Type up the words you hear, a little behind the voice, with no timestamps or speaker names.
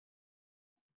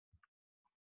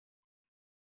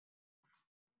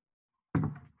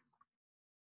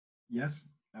Yes?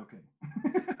 Okay.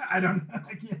 I don't know.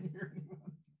 I can't hear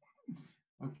anyone.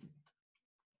 Okay.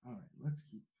 All right. Let's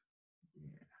keep.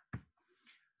 Yeah.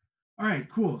 All right.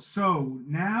 Cool. So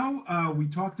now we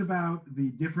talked about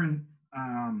the different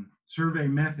survey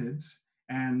methods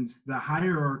and the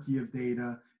hierarchy of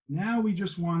data. Now we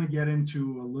just want to get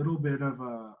into a little bit of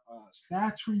a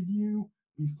stats review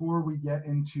before we get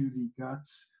into the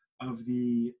guts of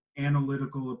the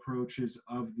analytical approaches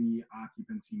of the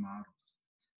occupancy models.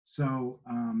 So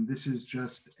this is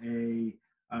just a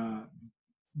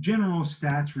general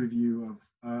stats review of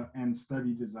and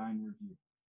study design review.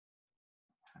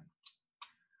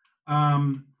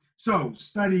 So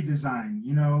study design,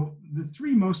 you know, the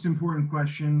three most important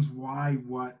questions: why,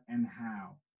 what, and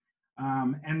how.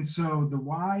 And so the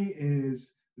why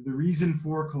is the reason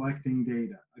for collecting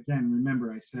data. Again,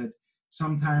 remember I said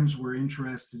sometimes we're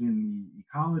interested in the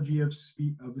ecology of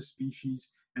a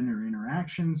species and their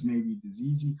interactions, maybe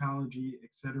disease ecology,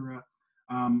 etc.,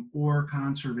 or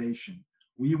conservation.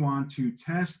 We want to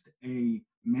test a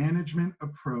management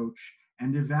approach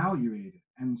and evaluate it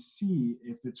and see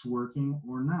if it's working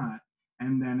or not,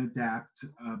 and then adapt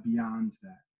beyond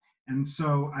that. And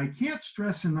so I can't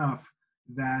stress enough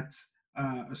that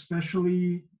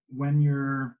especially when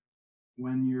you're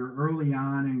early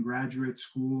on in graduate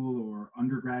school or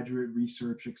undergraduate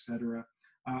research, etc.,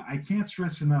 I can't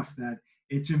stress enough that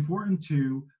it's important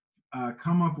to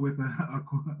come up with a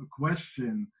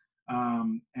question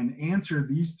and answer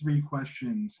these three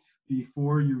questions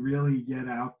before you really get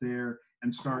out there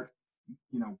and start,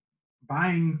 you know,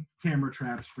 buying camera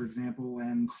traps, for example,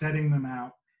 and setting them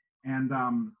out and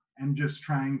just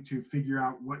trying to figure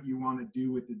out what you want to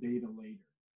do with the data later.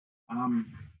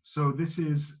 So this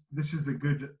is a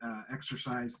good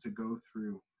exercise to go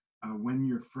through when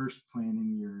you're first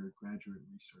planning your graduate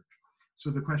research. So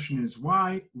the question is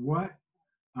why, what.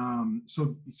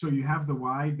 So you have the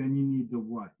why, then you need the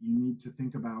what. You need to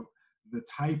think about the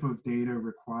type of data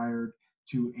required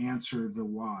to answer the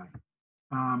why.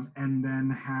 And then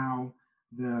how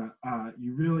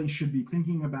you really should be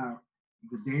thinking about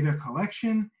the data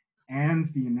collection and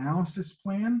the analysis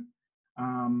plan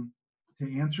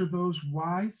to answer those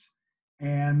whys,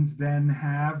 and then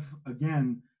have,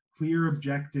 again, clear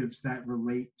objectives that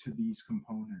relate to these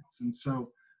components. And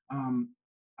so I'll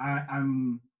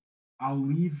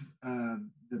leave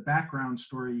the background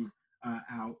story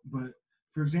out, but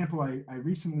for example, I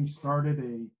recently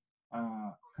started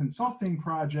a consulting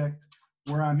project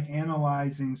where I'm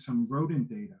analyzing some rodent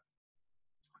data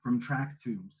from track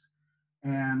tubes.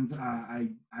 And I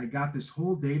got this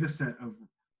whole data set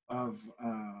of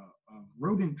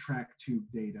rodent track tube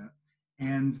data,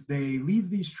 and they leave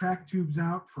these track tubes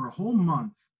out for a whole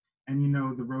month. And you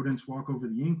know, the rodents walk over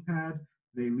the ink pad,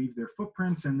 they leave their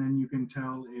footprints, and then you can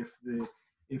tell if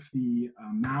the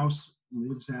mouse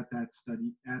lives at that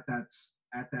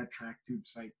track tube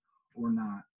site or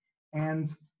not.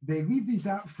 And they leave these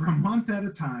out for a month at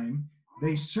a time.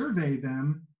 They survey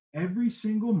them every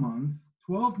single month,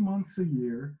 12 months a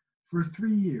year for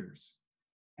 3 years.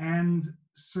 And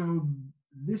so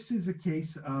this is a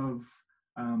case of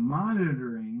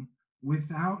monitoring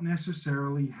without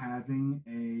necessarily having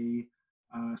a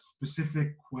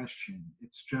specific question.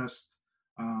 It's just,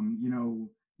 you know,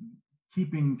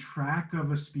 keeping track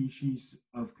of a species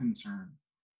of concern.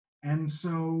 And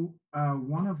so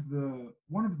one of the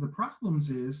problems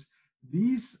is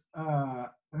these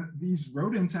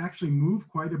rodents actually move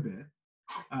quite a bit.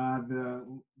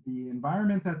 The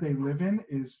environment that they live in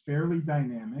is fairly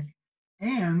dynamic,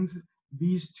 and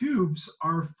these tubes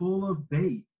are full of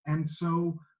bait. And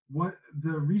so what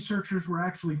the researchers were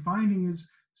actually finding is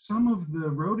some of the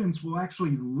rodents will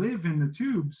actually live in the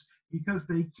tubes because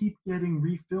they keep getting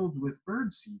refilled with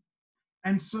birdseed.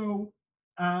 And so,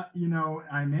 you know,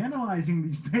 I'm analyzing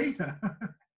these data,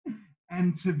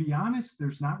 and to be honest,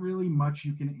 there's not really much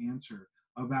you can answer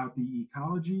about the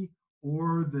ecology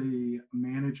or the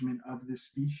management of this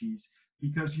species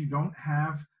because you don't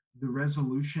have the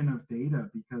resolution of data,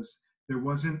 because there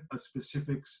wasn't a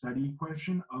specific study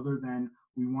question other than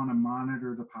we want to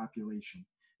monitor the population.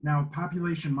 Now,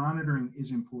 population monitoring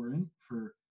is important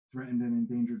for threatened and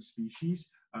endangered species,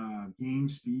 game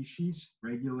species,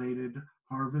 regulated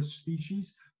harvest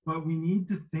species, but we need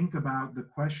to think about the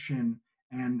question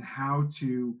and how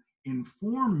to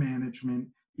inform management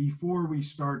before we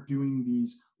start doing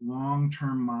these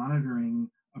long-term monitoring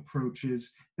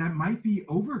approaches that might be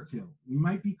overkill. We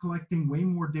might be collecting way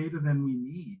more data than we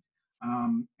need.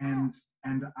 And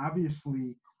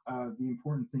obviously, the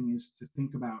important thing is to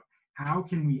think about how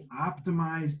can we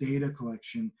optimize data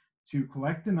collection to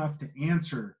collect enough to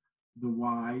answer the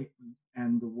why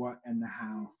and the what and the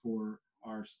how for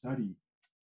our study.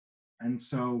 And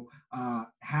so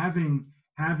having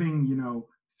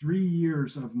 3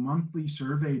 years of monthly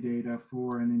survey data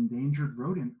for an endangered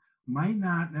rodent might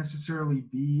not necessarily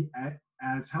be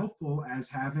as helpful as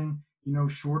having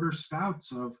shorter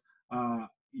spouts of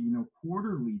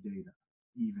quarterly data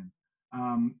even,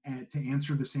 and to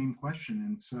answer the same question.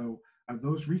 And so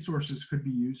those resources could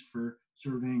be used for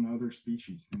surveying other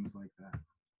species, things like that.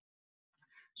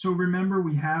 So remember,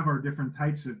 we have our different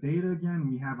types of data again.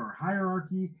 We have our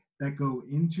hierarchy that go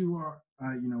into our,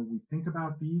 we think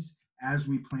about these as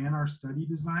we plan our study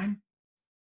design.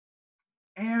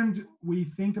 And we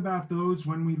think about those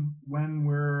when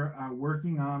we're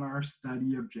working on our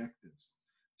study objectives.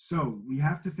 So we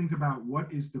have to think about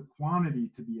what is the quantity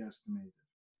to be estimated,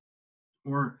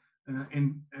 or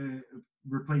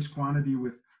replace quantity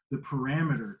with the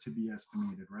parameter to be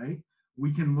estimated, right?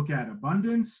 We can look at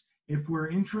abundance if we're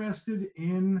interested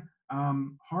in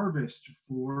harvest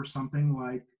for something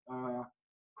like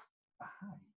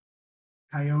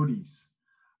coyotes.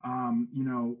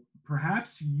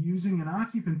 Perhaps using an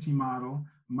occupancy model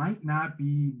might not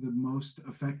be the most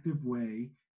effective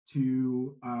way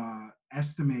to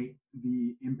estimate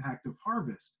the impact of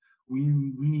harvest. We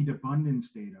need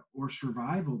abundance data or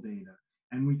survival data.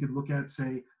 And we could look at,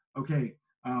 say, okay,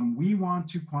 we want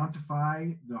to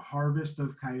quantify the harvest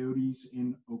of coyotes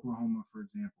in Oklahoma, for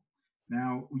example.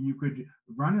 Now, you could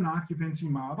run an occupancy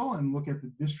model and look at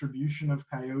the distribution of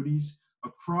coyotes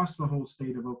across the whole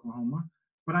state of Oklahoma.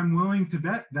 But I'm willing to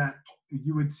bet that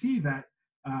you would see that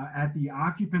at the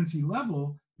occupancy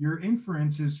level, your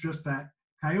inference is just that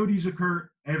coyotes occur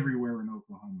everywhere in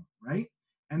Oklahoma, right?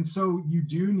 And so you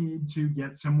do need to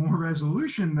get some more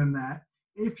resolution than that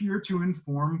if you're to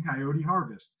inform coyote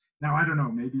harvest. Now, I don't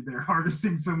know, maybe they're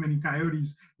harvesting so many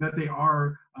coyotes that they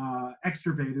are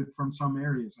extirpated from some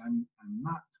areas. I'm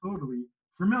not totally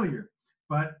familiar,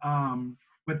 but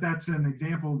that's an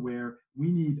example where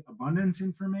we need abundance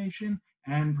information,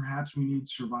 and perhaps we need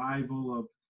survival of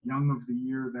young of the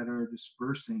year that are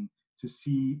dispersing to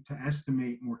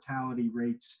estimate mortality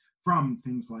rates from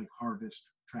things like harvest,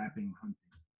 trapping, hunting.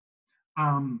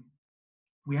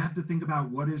 We have to think about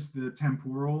what is the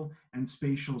temporal and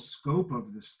spatial scope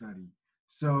of the study.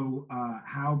 So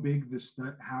how big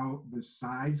how the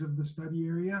size of the study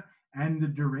area and the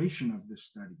duration of the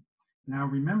study. Now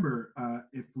remember,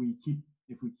 if we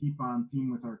keep on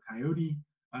theme with our coyote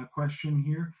question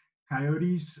here,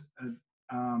 coyotes,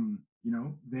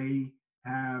 they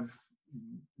have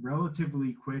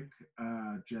relatively quick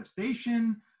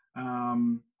gestation.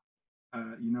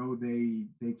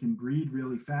 They can breed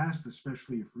really fast,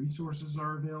 especially if resources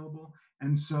are available.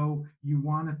 And so you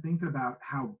want to think about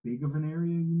how big of an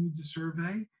area you need to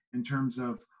survey in terms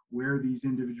of where these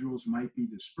individuals might be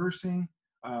dispersing,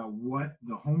 what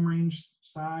the home range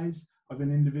size of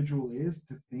an individual is,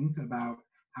 to think about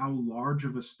how large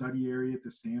of a study area to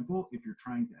sample if you're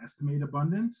trying to estimate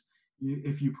abundance.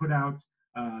 If you put out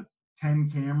 10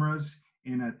 cameras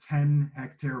in a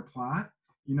 10-hectare plot,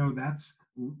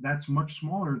 that's much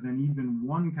smaller than even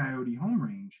one coyote home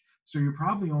range. So you're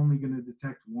probably only going to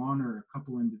detect one or a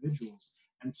couple individuals.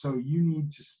 And so you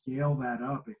need to scale that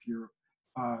up if you're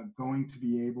going to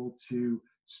be able to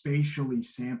spatially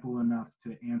sample enough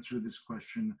to answer this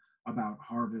question about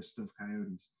harvest of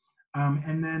coyotes.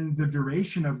 And then the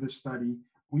duration of the study,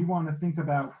 we want to think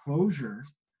about closure,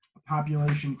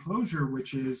 population closure,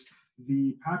 which is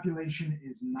the population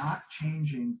is not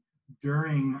changing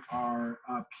during our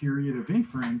period of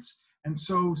inference. And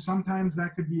so sometimes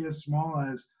that could be as small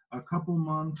as a couple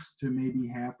months to maybe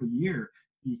half a year,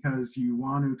 because you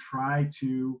want to try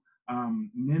to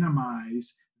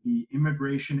minimize the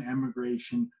immigration,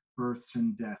 emigration, births,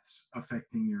 and deaths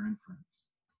affecting your inference.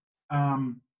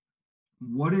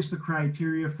 What is the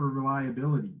criteria for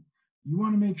reliability? You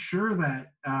want to make sure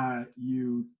that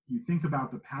you think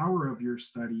about the power of your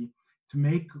study to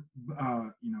make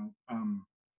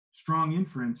strong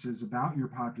inferences about your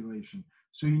population.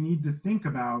 So you need to think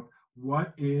about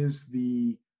what is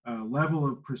the level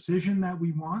of precision that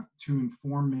we want to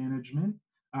inform management,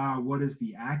 what is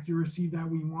the accuracy that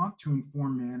we want to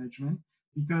inform management,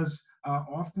 because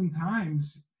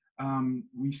oftentimes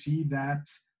we see that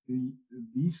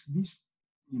these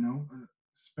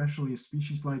especially a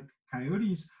species like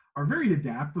coyotes, are very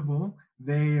adaptable.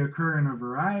 They occur in a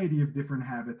variety of different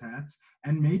habitats,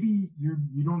 and maybe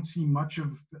you don't see much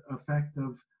of effect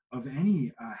of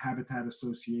any habitat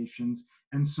associations.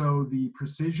 And so the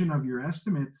precision of your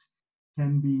estimates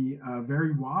can be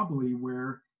very wobbly,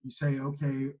 where you say,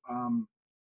 okay,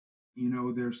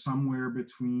 there's somewhere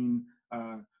between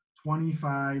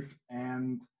 25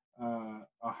 and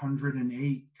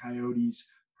 108 coyotes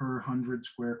per 100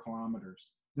 square kilometers.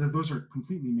 Those are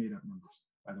completely made up numbers,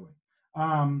 by the way.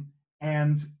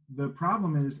 And the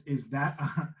problem is that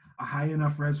a high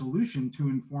enough resolution to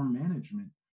inform management?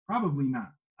 Probably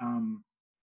not.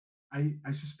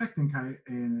 I suspect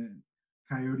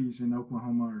coyotes in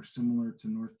Oklahoma are similar to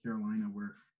North Carolina,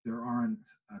 where there aren't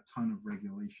a ton of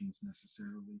regulations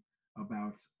necessarily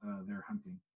about their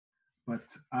hunting. But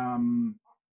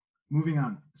moving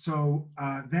on. So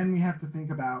then we have to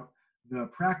think about the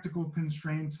practical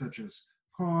constraints such as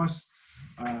costs,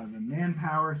 the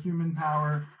manpower, human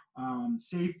power,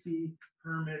 safety,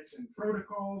 permits, and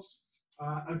protocols.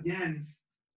 Again,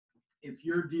 if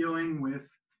you're dealing with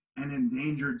an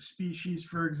endangered species,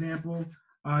 for example,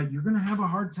 you're going to have a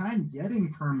hard time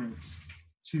getting permits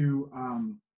to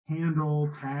handle,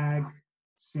 tag,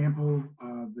 sample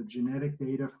the genetic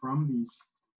data from these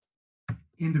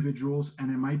individuals, and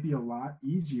it might be a lot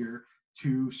easier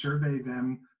to survey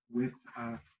them with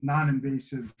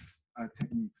non-invasive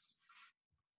techniques.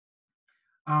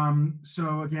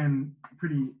 So again,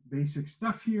 pretty basic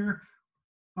stuff here.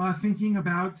 Thinking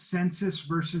about census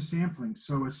versus sampling.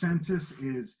 So a census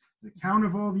is the count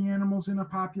of all the animals in a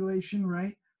population,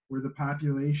 right? Where a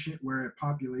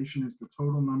population is the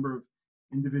total number of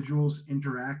individuals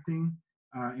interacting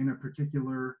in a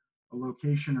particular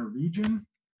location or region.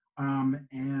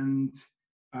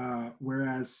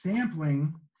 Whereas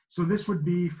sampling, so this would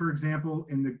be, for example,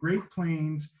 in the Great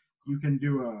Plains, you can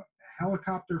do a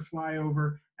helicopter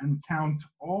flyover and count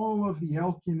all of the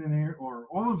elk in an area or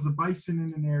all of the bison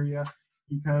in an area,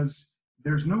 because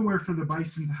there's nowhere for the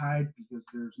bison to hide because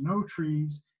there's no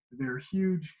trees, they're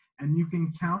huge, and you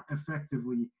can count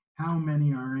effectively how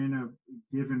many are in a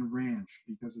given ranch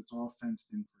because it's all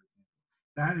fenced in, for example.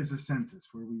 That is a census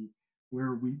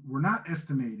where we're not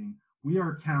estimating, we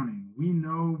are counting. We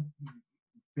know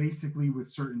basically with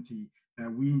certainty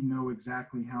that we know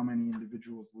exactly how many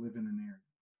individuals live in an area.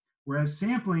 Whereas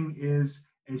sampling is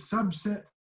a subset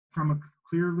from a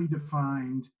clearly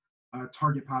defined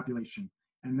target population.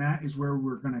 And that is where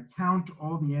we're going to count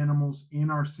all the animals in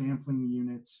our sampling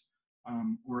units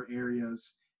or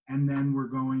areas. And then we're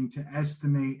going to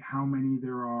estimate how many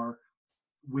there are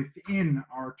within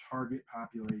our target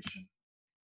population.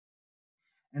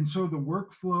 And so the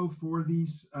workflow for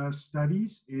these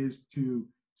studies is to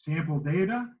sample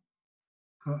data,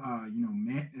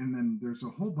 and then there's a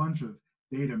whole bunch of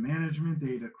data management,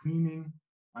 data cleaning,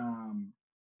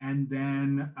 and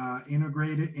then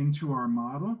integrate it into our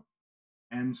model.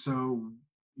 And so,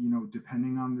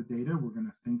 depending on the data, we're going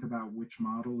to think about which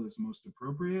model is most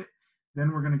appropriate.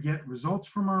 Then we're going to get results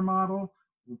from our model.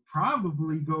 We'll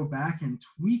probably go back and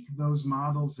tweak those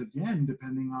models again,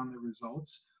 depending on the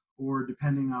results, or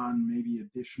depending on maybe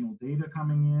additional data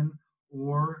coming in,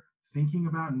 or thinking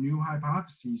about new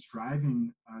hypotheses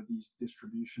driving these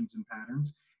distributions and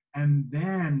patterns. And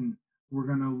then we're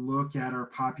going to look at our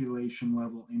population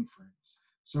level inference.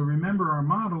 So remember, our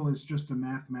model is just a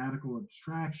mathematical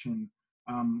abstraction,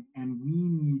 and we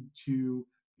need to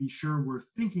be sure we're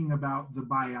thinking about the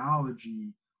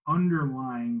biology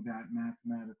underlying that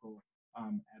mathematical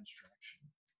abstraction.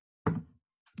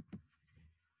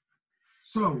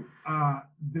 So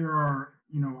there are,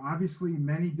 obviously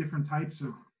many different types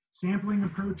of sampling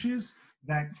approaches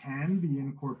that can be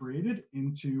incorporated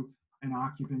into an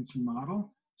occupancy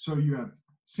model. So you have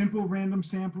simple random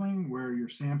sampling, where your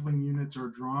sampling units are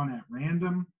drawn at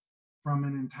random from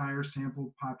an entire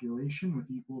sampled population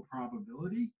with equal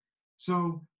probability.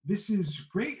 So this is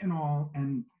great and all,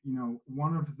 and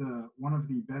one of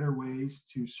the better ways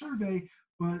to survey,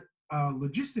 but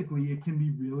logistically it can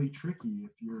be really tricky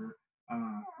if your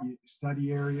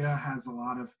study area has a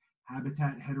lot of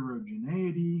habitat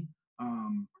heterogeneity.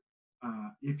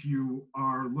 If you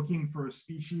are looking for a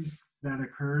species that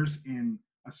occurs in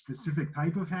a specific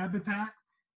type of habitat,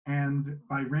 and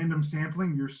by random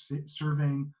sampling you're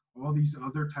surveying all these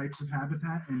other types of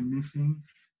habitat and missing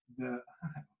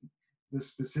the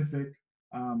specific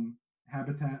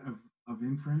habitat of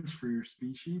inference for your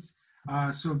species.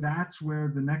 So that's where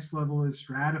the next level is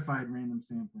stratified random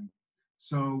sampling.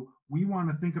 So we want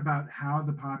to think about how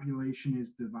the population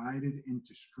is divided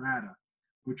into strata,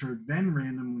 which are then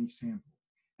randomly sampled.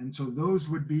 And so those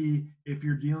would be if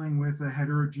you're dealing with a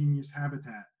heterogeneous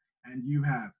habitat and you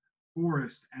have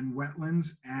forest and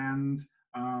wetlands and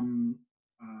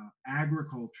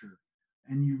agriculture,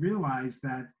 and you realize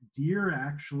that deer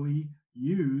actually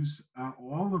use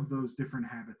all of those different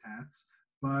habitats,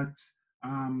 but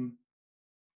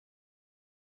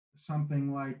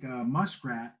something like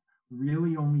muskrat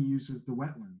really only uses the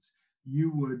wetlands.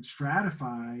 You would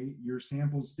stratify your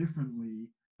samples differently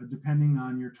depending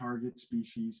on your target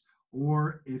species,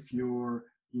 or if you're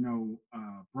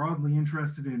broadly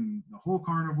interested in the whole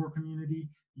carnivore community,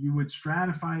 you would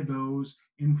stratify those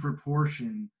in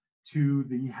proportion to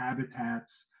the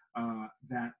habitats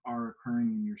that are occurring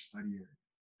in your study area.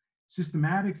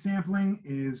 Systematic sampling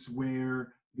is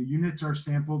where the units are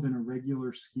sampled in a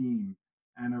regular scheme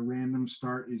and a random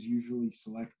start is usually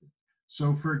selected.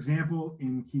 So for example,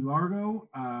 in Key Largo,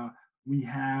 we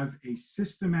have a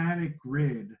systematic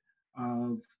grid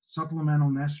of supplemental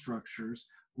nest structures.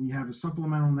 We have a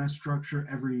supplemental nest structure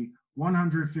every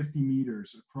 150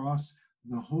 meters across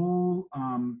the whole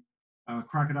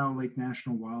Crocodile Lake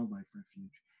National Wildlife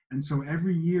Refuge. And so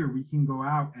every year we can go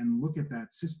out and look at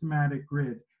that systematic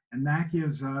grid, and that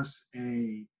gives us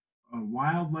a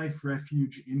wildlife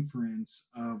refuge inference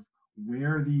of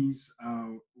where these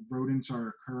rodents are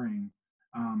occurring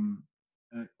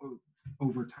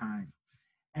over time.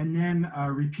 And then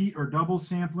repeat or double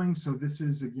sampling. So this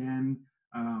is, again,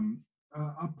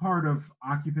 a part of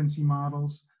occupancy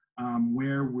models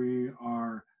where we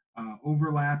are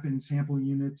overlap in sample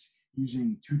units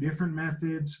using two different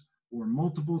methods or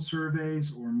multiple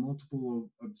surveys or multiple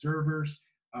observers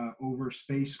over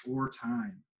space or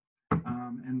time.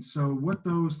 And so what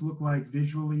those look like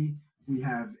visually, we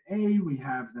have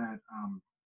that,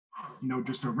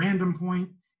 just a random point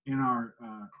in our,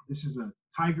 this is a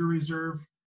tiger reserve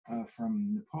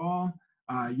from Nepal.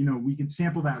 We could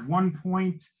sample that one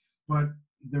point, but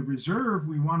the reserve,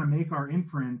 we want to make our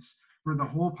inference for the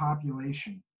whole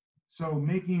population. So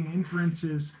making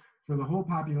inferences for the whole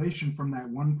population from that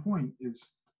one point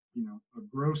is, a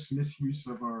gross misuse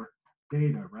of our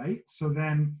data, right? So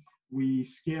then we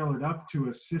scale it up to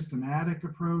a systematic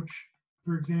approach,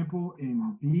 for example,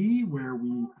 in B, where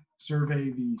we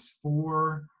survey these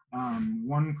four 10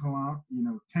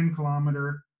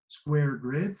 kilometer square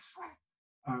grids,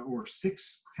 or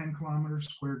 6 10-kilometer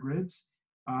square grids,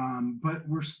 but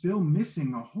we're still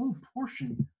missing a whole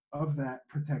portion of that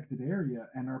protected area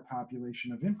and our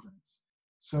population of inference.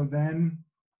 So then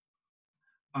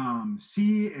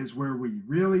C is where we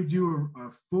really do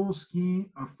a full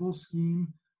scheme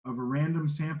of a random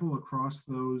sample across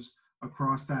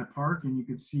that park, and you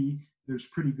can see there's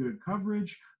pretty good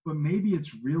coverage, but maybe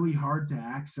it's really hard to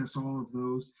access all of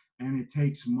those, and it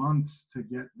takes months to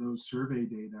get those survey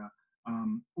data.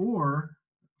 Or,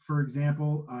 for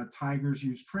example, tigers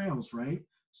use trails, right?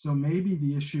 So maybe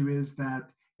the issue is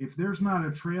that if there's not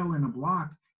a trail in a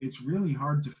block, it's really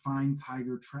hard to find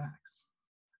tiger tracks.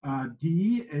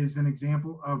 D is an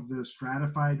example of the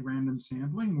stratified random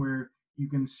sampling where you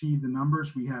can see the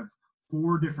numbers. We have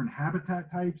 4 different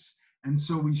habitat types, and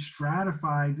so we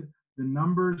stratified the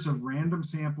numbers of random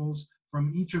samples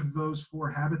from each of those 4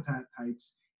 habitat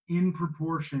types in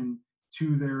proportion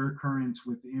to their occurrence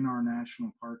within our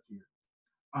national park here.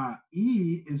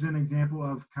 E is an example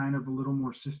of kind of a little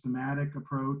more systematic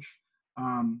approach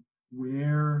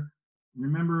where,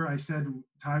 remember I said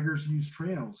tigers use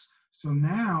trails. So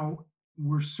now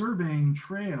we're surveying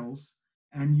trails,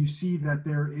 and you see that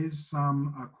there is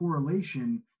some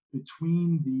correlation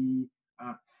between the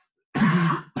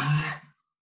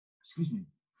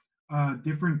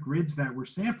different grids that we're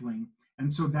sampling.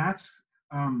 And so that's,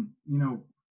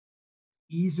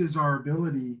 eases our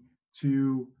ability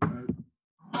to,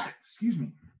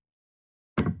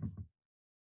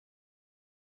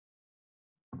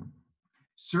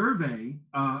 survey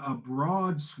a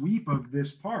broad sweep of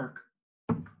this park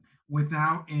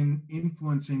without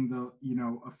influencing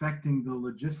affecting the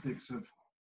logistics of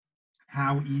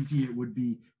how easy it would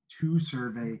be to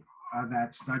survey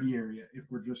that study area if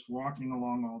we're just walking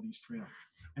along all these trails.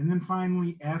 And then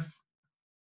finally, F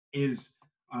is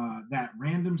that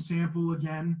random sample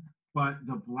again, but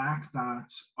the black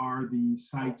dots are the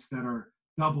sites that are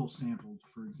double sampled,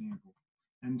 for example.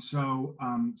 And so,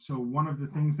 so one of the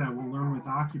things that we'll learn with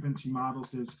occupancy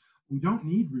models is we don't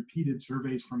need repeated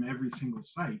surveys from every single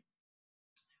site.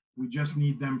 We just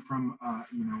need them from, a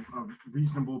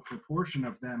reasonable proportion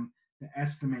of them to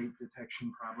estimate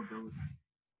detection probability.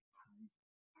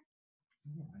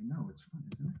 Yeah, I know, it's fun,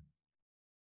 isn't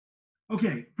it?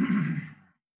 Okay,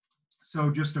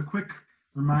 so just a quick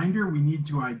reminder, we need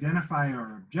to identify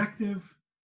our objective,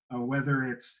 whether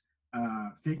it's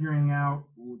figuring out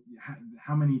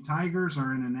how many tigers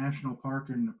are in a national park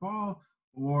in Nepal,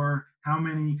 or how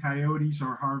many coyotes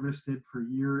are harvested per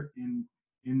year in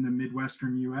the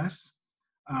Midwestern US,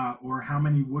 or how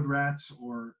many wood rats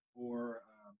or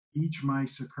beach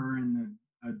mice occur in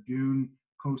a dune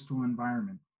coastal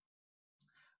environment,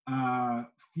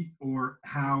 or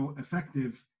how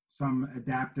effective some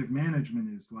adaptive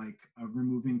management is, like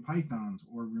removing pythons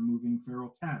or removing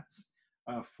feral cats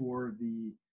for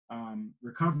the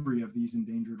recovery of these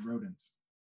endangered rodents.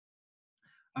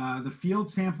 The field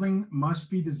sampling must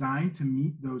be designed to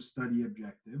meet those study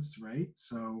objectives, right?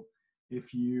 So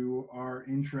if you are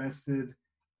interested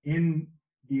in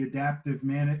the adaptive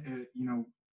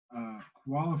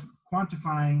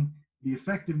quantifying the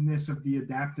effectiveness of the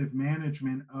adaptive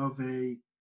management of a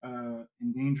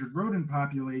endangered rodent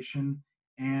population,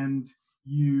 and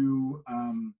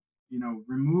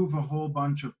remove a whole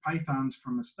bunch of pythons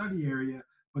from a study area,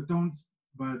 but don't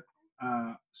but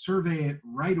survey it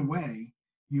right away,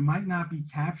 you might not be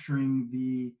capturing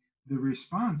the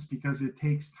response because it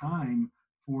takes time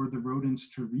for the rodents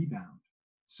to rebound.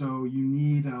 So you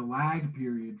need a lag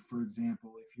period, for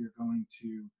example, if you're going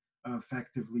to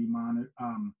effectively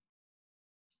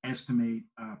estimate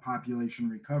population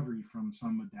recovery from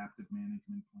some adaptive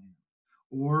management plan,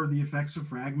 or the effects of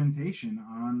fragmentation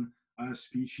on a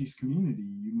species community.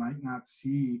 You might not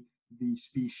see the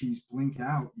species blink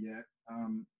out yet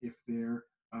if they're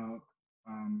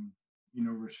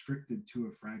restricted to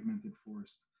a fragmented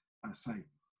forest site.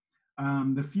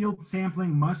 The field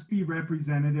sampling must be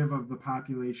representative of the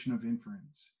population of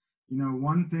inference.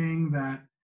 One thing that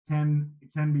can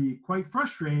be quite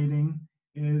frustrating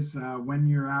is when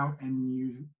you're out and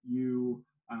you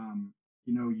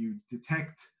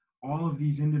detect all of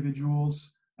these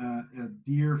individuals, a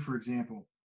deer, for example.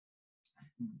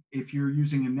 If you're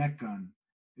using a net gun,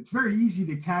 it's very easy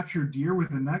to capture deer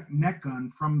with a net gun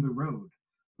from the road.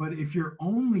 But if you're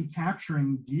only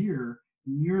capturing deer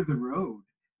near the road,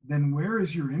 then where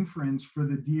is your inference for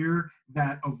the deer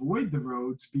that avoid the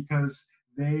roads because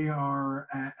they are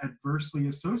adversely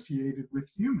associated with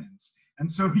humans?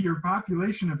 And so your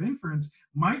population of inference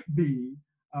might be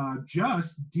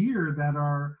just deer that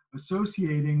are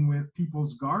associating with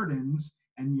people's gardens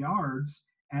and yards,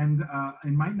 and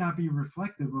it might not be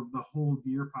reflective of the whole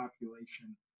deer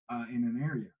population in an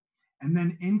area. And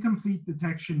then incomplete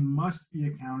detection must be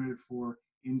accounted for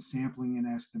in sampling and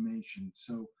estimation.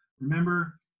 So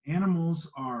remember, animals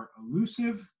are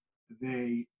elusive.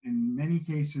 They, in many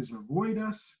cases, avoid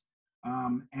us.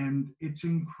 And it's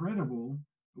incredible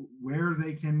where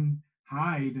they can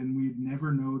hide and we'd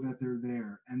never know that they're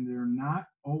there. And they're not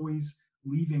always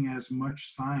leaving as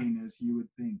much sign as you would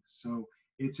think. So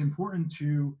it's important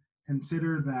to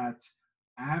consider that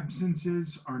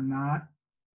absences are not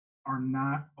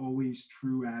always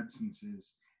true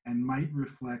absences and might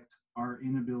reflect our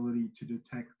inability to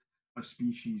detect a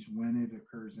species when it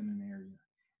occurs in an area.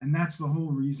 And that's the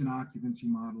whole reason occupancy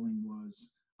modeling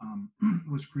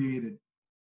was created,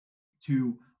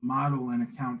 to model and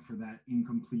account for that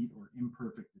incomplete or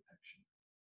imperfect detection.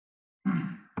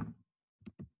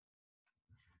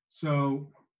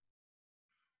 So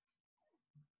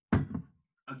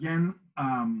again,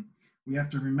 we have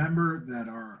to remember that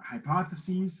our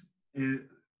hypothesis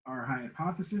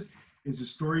is a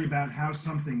story about how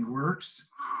something works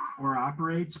or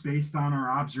operates based on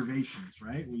our observations,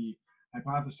 right? We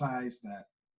hypothesize that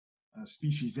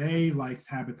species A likes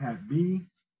habitat B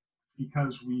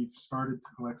because we've started to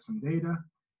collect some data.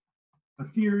 A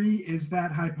theory is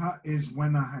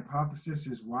when a hypothesis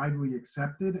is widely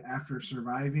accepted after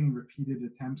surviving repeated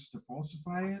attempts to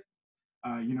falsify it.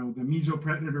 The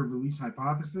mesopredator release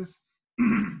hypothesis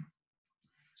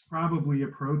is probably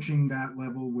approaching that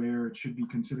level where it should be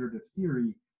considered a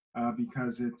theory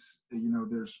because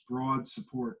there's broad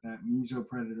support that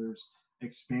mesopredators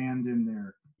expand in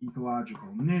their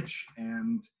ecological niche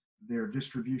and their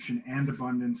distribution and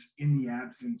abundance in the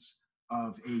absence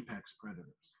of apex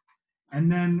predators.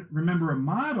 And then remember, a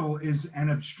model is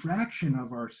an abstraction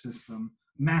of our system,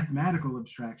 mathematical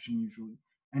abstraction usually,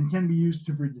 and can be used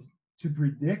to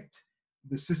predict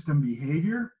the system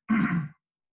behavior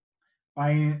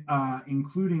by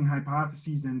including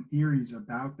hypotheses and theories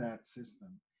about that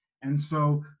system. And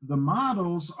so the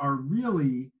models are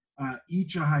really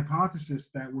each a hypothesis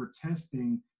that we're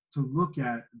testing to look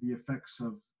at the effects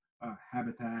of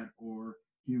habitat or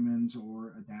humans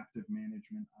or adaptive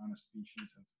management on a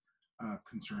species of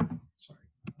concern. Sorry.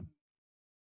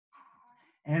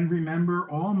 And remember,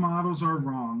 all models are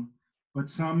wrong, but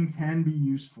some can be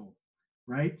useful,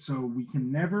 right? So we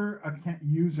can never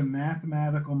use a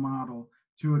mathematical model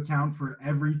to account for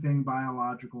everything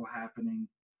biological happening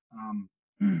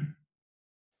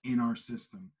in our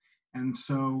system. And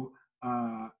so,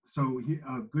 a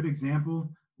good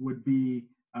example would be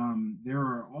there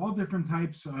are all different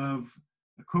types of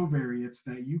covariates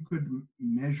that you could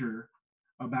measure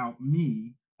about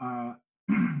me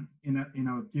in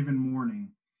a given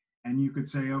morning, and you could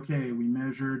say, okay, we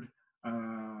measured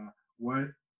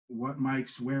what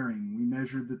Mike's wearing, we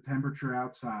measured the temperature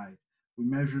outside, we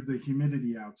measured the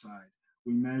humidity outside,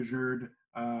 We measured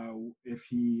if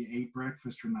he ate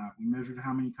breakfast or not. We measured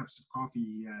how many cups of coffee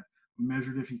he had. We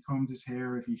measured if he combed his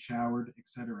hair, if he showered,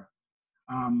 etc.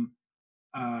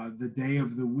 The day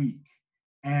of the week.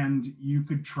 And you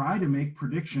could try to make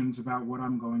predictions about what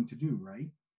I'm going to do, right?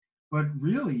 But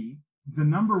really, the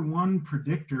number one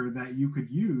predictor that you could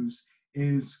use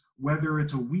is whether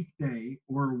it's a weekday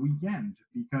or a weekend,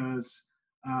 because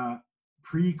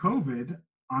pre-COVID,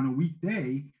 on a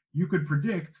weekday, you could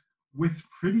predict with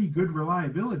pretty good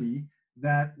reliability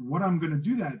that what I'm going to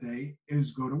do that day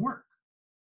is go to work.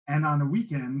 And on a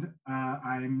weekend,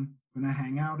 I'm going to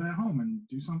hang out at home and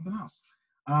do something else,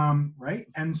 right?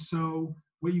 And so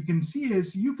what you can see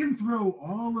is you can throw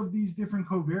all of these different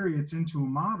covariates into a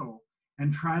model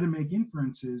and try to make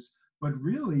inferences, but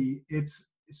really it's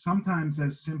sometimes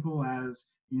as simple as,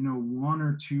 you know, one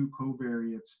or two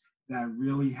covariates that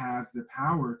really have the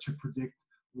power to predict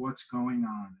what's going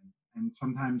on. And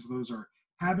sometimes those are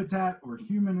habitat or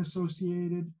human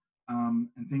associated, and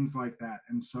things like that.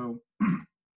 And so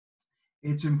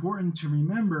it's important to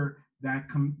remember that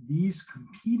these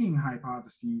competing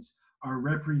hypotheses are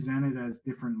represented as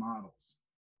different models.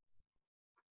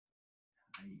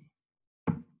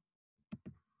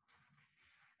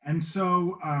 And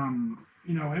so,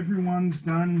 you know, everyone's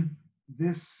done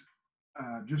this.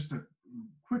 Just a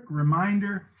quick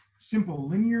reminder, simple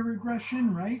linear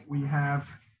regression, right? We have,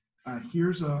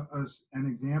 here's an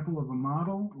example of a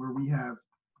model where we have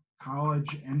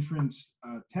college entrance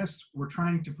tests. We're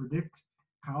trying to predict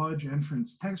college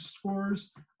entrance test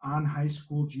scores on high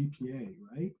school GPA,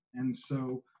 right? And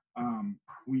so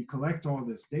we collect all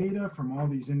this data from all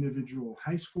these individual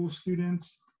high school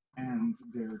students and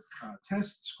their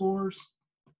test scores,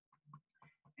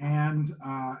 and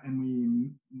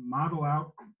we model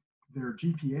out their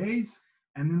GPAs,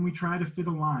 and then we try to fit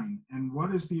a line. And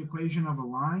what is the equation of a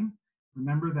line?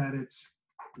 Remember that it's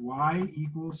y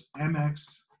equals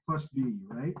mx plus b,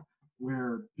 right?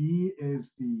 Where b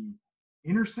is the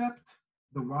intercept,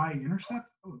 the y-intercept.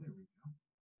 Oh, there we go.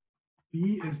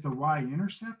 B is the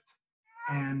y-intercept,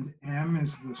 and m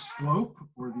is the slope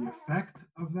or the effect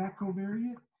of that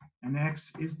covariate, and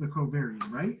x is the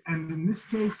covariate, right? And in this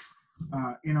case,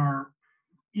 in our,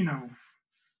 you know,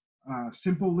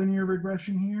 simple linear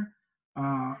regression here,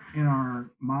 in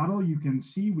our model, you can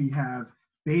see we have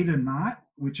beta naught,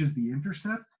 which is the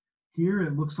intercept. Here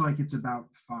it looks like it's about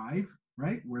 5,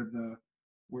 right? Where the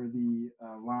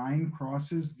line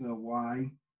crosses the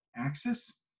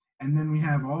y-axis. And then we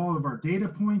have all of our data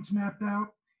points mapped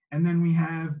out. And then we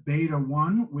have beta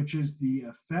 1, which is the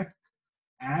effect.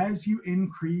 As you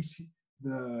increase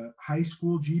the high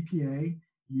school GPA,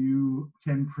 you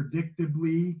can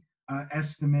predictably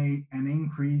estimate an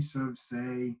increase of,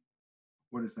 say,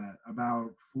 what is that?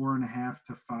 About 4.5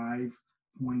 to 5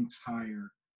 points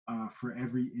higher for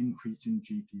every increase in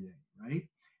GPA, right?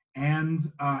 And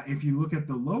if you look at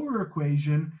the lower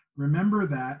equation, remember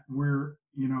that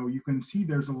you can see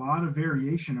there's a lot of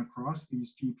variation across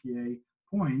these GPA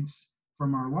points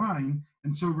from our line.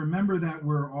 And so remember that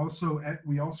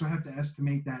we also have to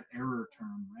estimate that error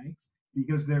term, right?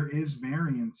 Because there is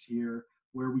variance here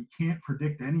where we can't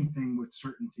predict anything with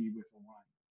certainty with a line.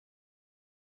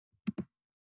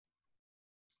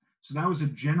 So that was a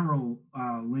general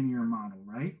linear model,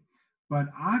 right? But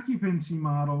occupancy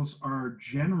models are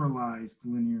generalized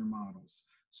linear models.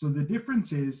 So the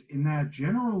difference is, in that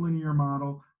general linear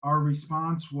model, our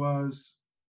response was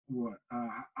what?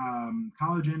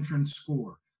 College entrance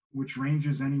score, which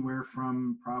ranges anywhere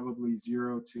from probably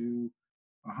 0 to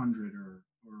 100 or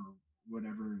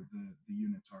whatever the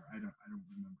units are. I don't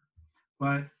remember.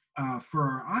 But for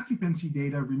our occupancy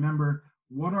data, remember,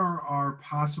 what are our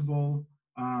possible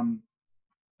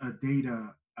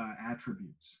data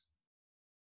attributes?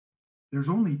 There's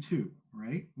only 2,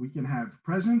 right? We can have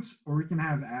presence or we can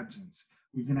have absence.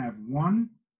 We can have 1,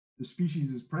 the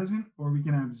species is present, or we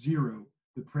can have 0,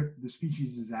 the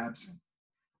species is absent.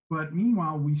 But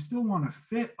meanwhile, we still want to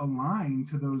fit a line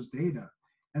to those data.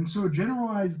 And so a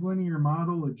generalized linear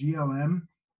model, a GLM,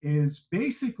 is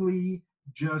basically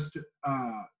just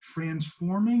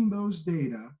transforming those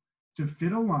data to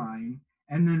fit a line,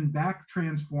 and then back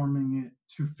transforming it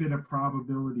to fit a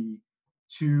probability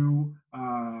to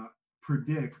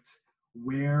predict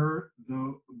where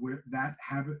that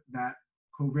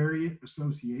covariate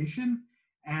association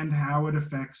and how it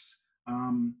affects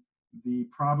the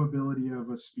probability of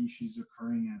a species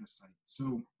occurring at a site.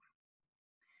 So,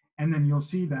 and then you'll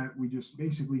see that we just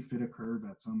basically fit a curve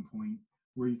at some point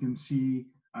where you can see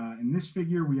in this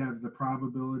figure, we have the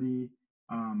probability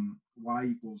y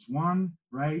equals 1,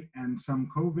 right? And some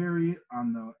covariate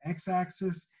on the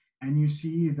x-axis. And you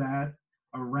see that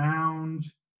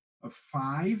around a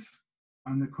 5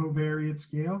 on the covariate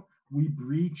scale, we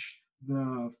breach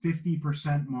the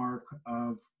 50% mark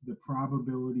of the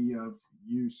probability of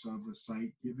use of a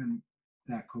site given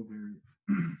that covariate.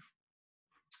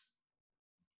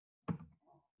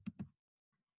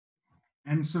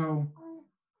 And so,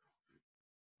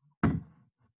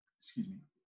 excuse me,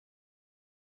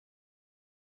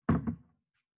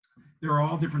 there are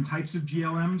all different types of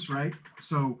GLMs, right?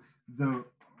 So the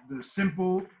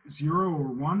simple 0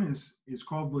 or 1 is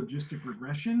called logistic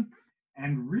regression.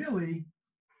 And really,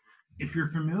 if you're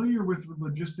familiar with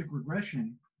logistic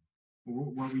regression,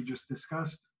 what we just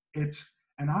discussed, it's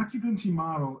an occupancy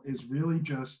model is really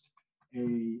just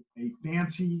a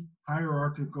fancy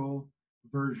hierarchical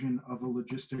version of a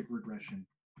logistic regression.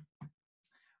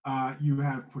 You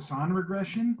have Poisson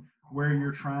regression, where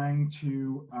you're trying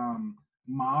to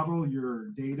model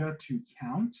your data to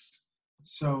counts.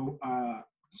 So,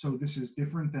 so this is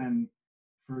different than,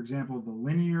 for example, the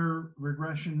linear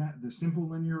regression, the simple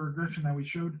linear regression that we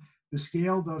showed. The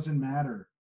scale doesn't matter.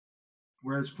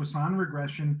 Whereas Poisson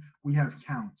regression, we have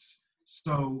counts.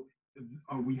 So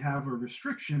we have a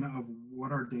restriction of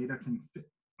what our data can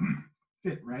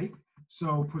fit, right?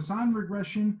 So Poisson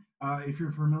regression, if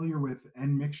you're familiar with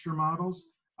N-mixture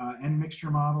models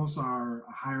are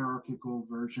a hierarchical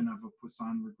version of a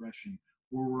Poisson regression,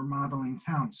 where we're modeling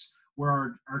counts,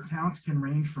 where our counts can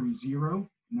range from 0,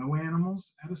 no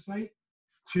animals at a site,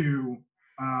 to,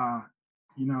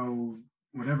 you know,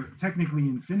 whatever, technically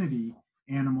infinity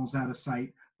animals at a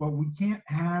site, but we can't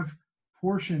have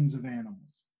portions of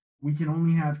animals. We can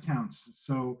only have counts.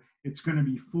 So it's going to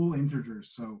be full integers.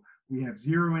 So we have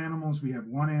 0 animals, we have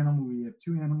 1 animal, we have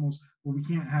 2 animals, but we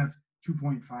can't have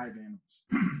 2.5 animals.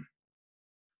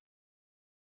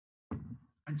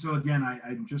 And so again,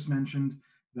 I just mentioned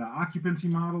the occupancy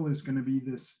model is going to be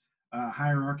this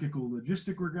hierarchical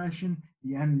logistic regression.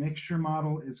 The N-mixture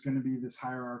model is going to be this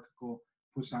hierarchical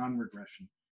Poisson regression.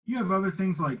 You have other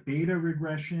things like beta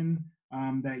regression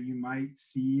that you might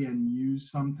see and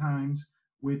use sometimes,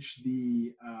 which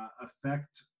the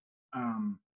effect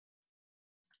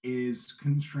is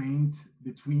constrained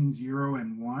between 0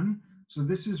 and 1. So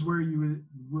this is where you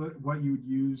would, what you would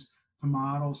use to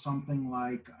model something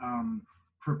like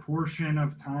proportion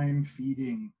of time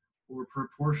feeding or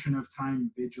proportion of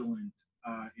time vigilant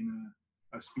in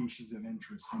a species of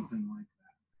interest, something like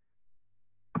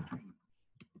that.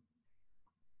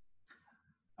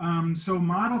 So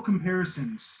model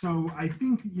comparisons. So I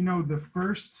think, you know, the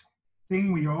first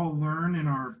thing we all learn in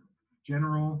our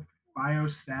general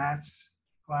biostats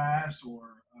class,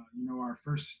 or you know, our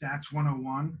first stats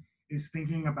 101 is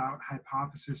thinking about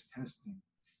hypothesis testing.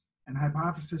 And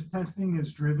hypothesis testing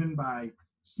is driven by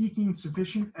seeking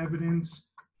sufficient evidence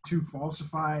to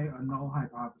falsify a null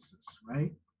hypothesis,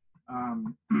 right?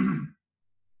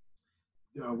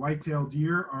 White-tailed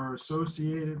deer are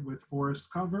associated with forest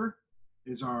cover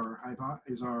is our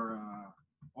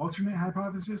alternate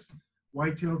hypothesis.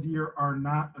 White-tailed deer are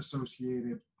not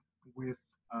associated with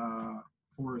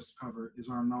forest cover is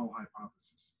our null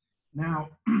hypothesis. Now,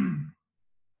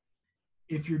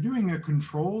 if you're doing a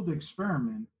controlled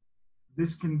experiment,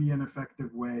 this can be an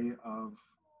effective way of,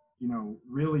 you know,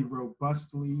 really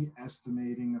robustly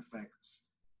estimating effects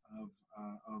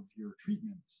of your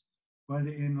treatments. But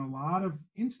in a lot of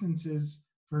instances,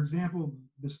 for example,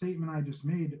 the statement I just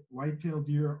made, white-tailed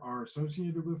deer are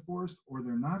associated with forest or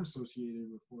they're not associated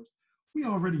with forest, we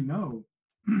already know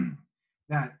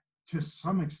that to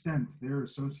some extent they're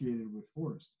associated with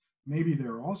forest. Maybe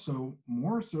they're also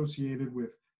more associated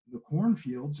with the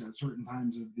cornfields at certain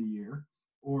times of the year,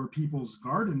 or people's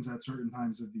gardens at certain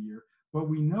times of the year, but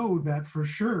we know that for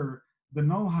sure the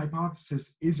null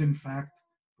hypothesis is in fact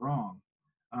wrong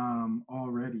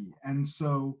already. And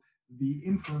so the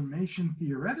information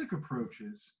theoretic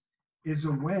approaches is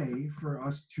a way for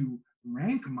us to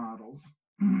rank models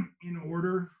in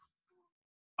order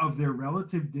of their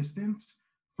relative distance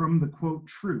from the quote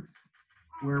truth,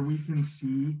 where we can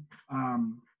see,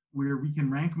 where we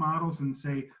can rank models and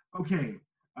say, okay,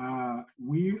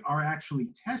 we are actually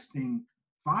testing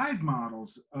 5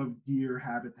 models of deer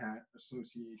habitat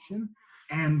association,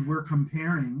 and we're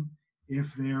comparing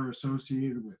if they're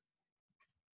associated with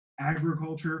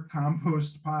agriculture,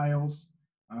 compost piles,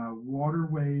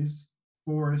 waterways,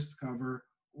 forest cover,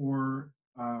 or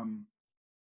I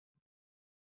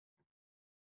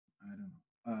don't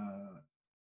know,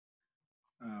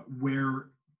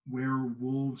 where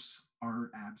wolves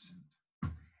are absent.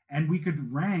 And we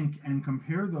could rank and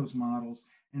compare those models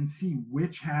and see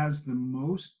which has the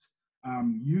most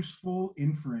useful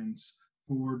inference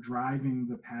for driving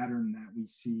the pattern that we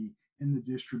see in the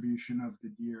distribution of the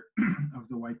deer, of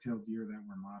the white-tailed deer that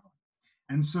we're modeling.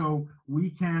 And so we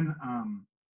can,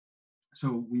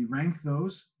 so we rank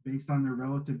those based on their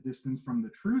relative distance from the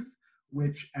truth,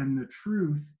 and the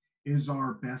truth is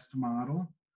our best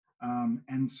model.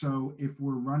 And so if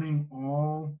we're running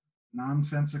all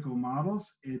nonsensical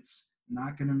models, it's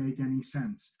not going to make any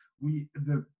sense.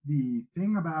 The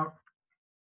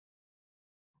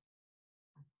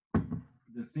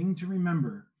thing to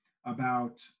remember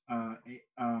about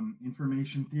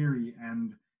information theory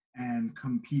and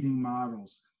competing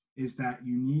models is that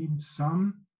you need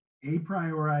some a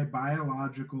priori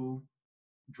biological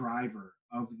driver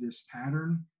of this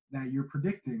pattern that you're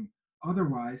predicting.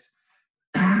 Otherwise,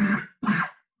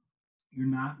 you're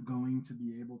not going to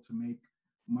be able to make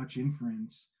much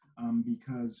inference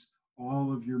because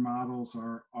all of your models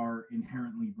are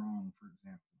inherently wrong, for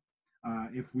example.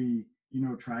 If we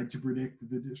tried to predict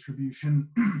the distribution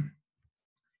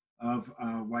of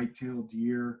white-tailed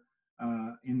deer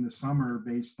in the summer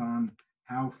based on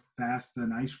how fast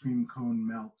an ice cream cone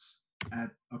melts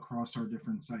across our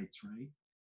different sites, right?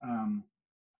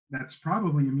 That's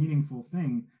probably a meaningful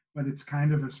thing, but it's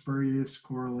kind of a spurious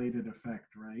correlated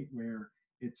effect, right? Where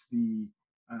it's the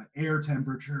air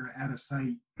temperature at a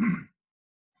site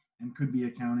and could be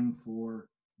accounting for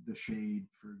the shade,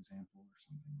 for example, or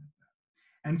something like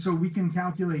that. And so we can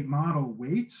calculate model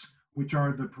weights, which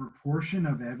are the proportion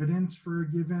of evidence for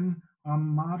a given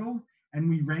model, and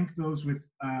we rank those with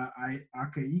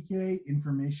Akaike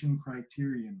information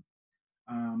criterion.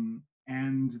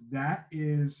 And that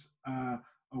is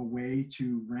a way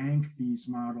to rank these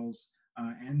models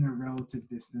and their relative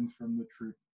distance from the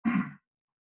truth.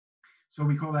 So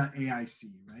we call that AIC,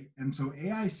 right? And so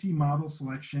AIC model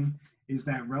selection is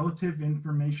that relative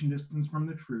information distance from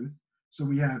the truth. So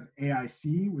we have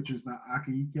AIC, which is the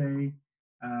Akaike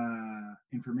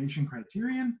information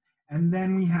criterion. And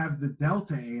then we have the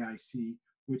delta AIC,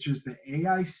 which is the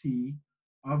AIC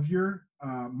of your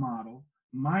model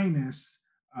minus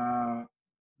the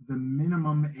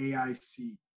minimum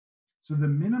AIC. So the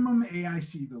minimum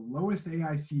AIC, the lowest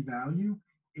AIC value,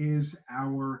 is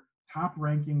our top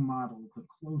ranking model, the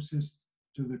closest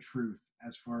to the truth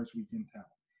as far as we can tell.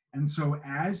 And so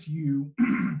as you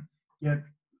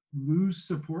lose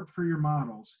support for your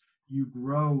models, you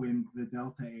grow in the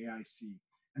delta AIC.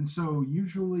 And so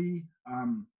usually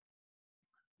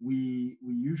we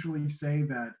usually say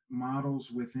that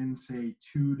models within, say,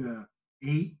 2 to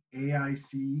 8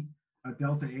 AIC,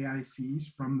 delta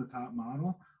AICs from the top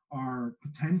model are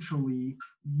potentially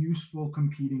useful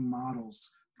competing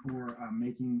models for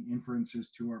making inferences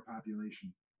to our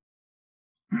population.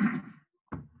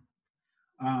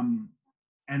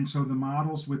 And so the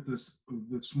models with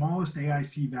the smallest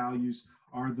AIC values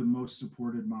are the most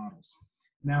supported models.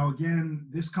 Now, again,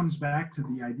 this comes back to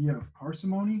the idea of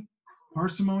parsimony.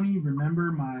 Parsimony,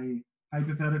 remember my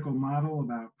hypothetical model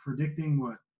about predicting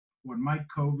what Mike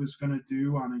Cove is going to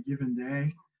do on a given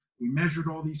day. We measured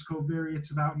all these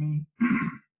covariates about me.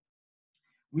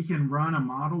 We can run a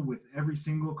model with every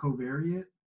single covariate,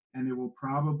 and it will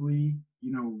probably,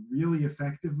 really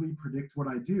effectively predict what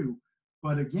I do.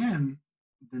 But again,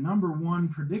 the number one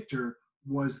predictor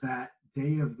was that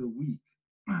day of the week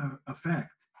effect.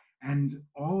 And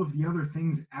all of the other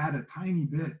things add a tiny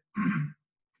bit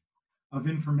of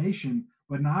information,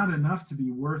 but not enough to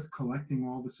be worth collecting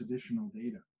all this additional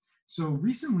data. So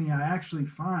recently, I actually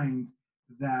find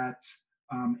that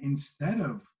instead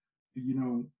of,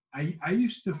 I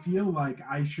used to feel like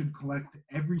I should collect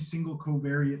every single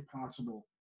covariate possible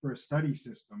for a study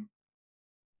system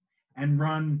and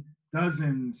run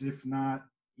dozens, if not,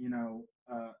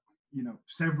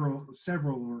 several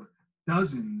or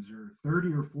dozens or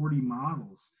 30 or 40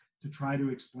 models to try to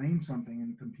explain something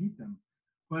and compete them.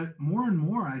 But more and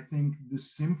more, I think the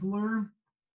simpler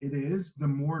it is, the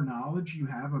more knowledge you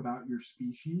have about your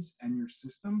species and your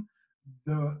system,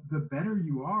 the better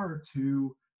you are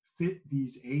to fit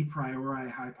these a priori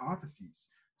hypotheses.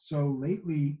 So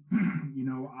lately,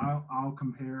 I'll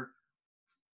compare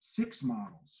 6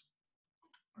 models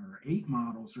or 8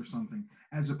 models or something,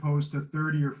 as opposed to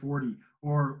 30 or 40.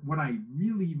 Or what I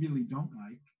really, really don't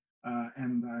like,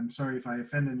 and I'm sorry if I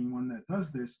offend anyone that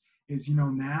does this, is,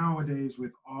 nowadays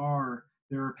with R,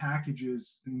 there are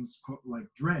packages, things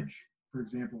like Dredge, for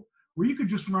example, where you could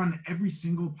just run every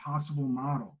single possible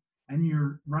model, and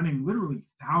you're running literally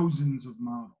thousands of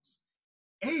models.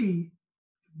 A,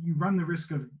 you run the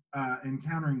risk of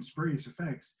encountering spurious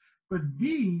effects, but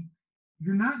B,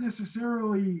 you're not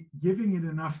necessarily giving it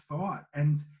enough thought.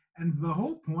 And the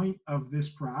whole point of this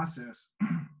process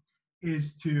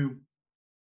is to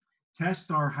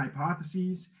test our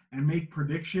hypotheses, and make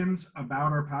predictions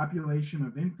about our population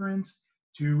of inference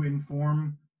to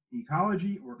inform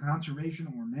ecology or conservation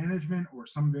or management or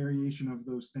some variation of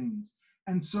those things.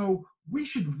 And so we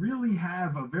should really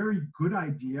have a very good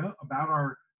idea about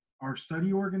our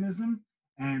study organism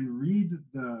and read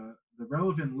the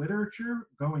relevant literature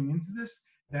going into this,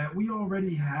 that we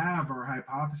already have our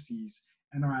hypotheses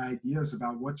and our ideas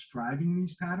about what's driving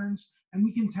these patterns, and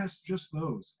we can test just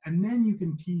those. And then you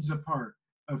can tease apart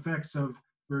effects of,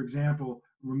 for example,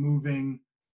 removing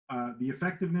the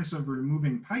effectiveness of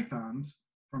removing pythons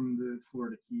from the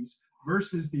Florida Keys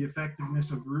versus the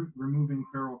effectiveness of removing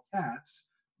feral cats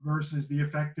versus the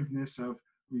effectiveness of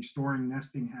restoring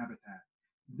nesting habitat.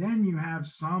 Then you have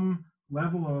some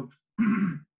level of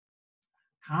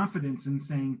confidence in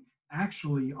saying,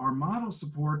 actually, our model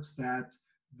supports that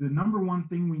the number one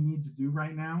thing we need to do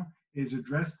right now is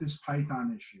address this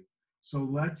Python issue. So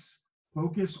let's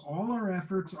focus all our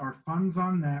efforts, our funds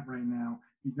on that right now,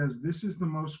 because this is the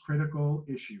most critical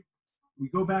issue. We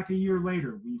go back a year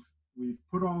later, we've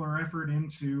put all our effort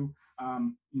into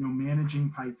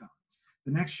managing pythons.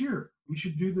 The next year, we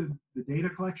should do the data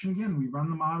collection again. We run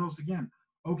the models again.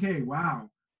 Okay, wow,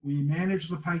 we manage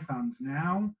the pythons.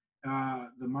 Now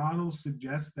the models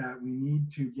suggest that we need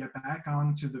to get back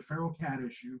onto the feral cat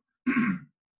issue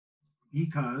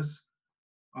because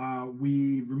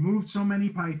we removed so many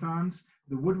pythons,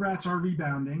 the wood rats are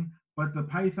rebounding, but the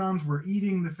pythons were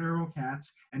eating the feral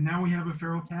cats, and now we have a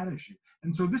feral cat issue.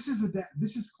 And so this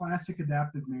is classic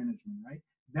adaptive management, right?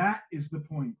 That is the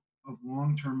point of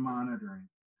long-term monitoring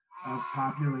of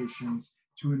populations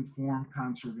to inform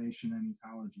conservation and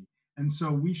ecology. And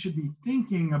so we should be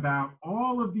thinking about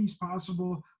all of these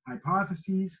possible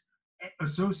hypotheses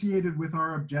associated with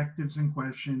our objectives and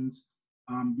questions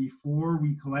before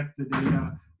we collect the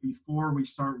data, before we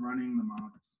start running the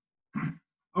models.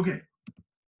 Okay,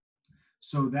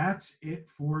 so that's it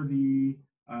for the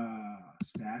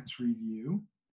stats review.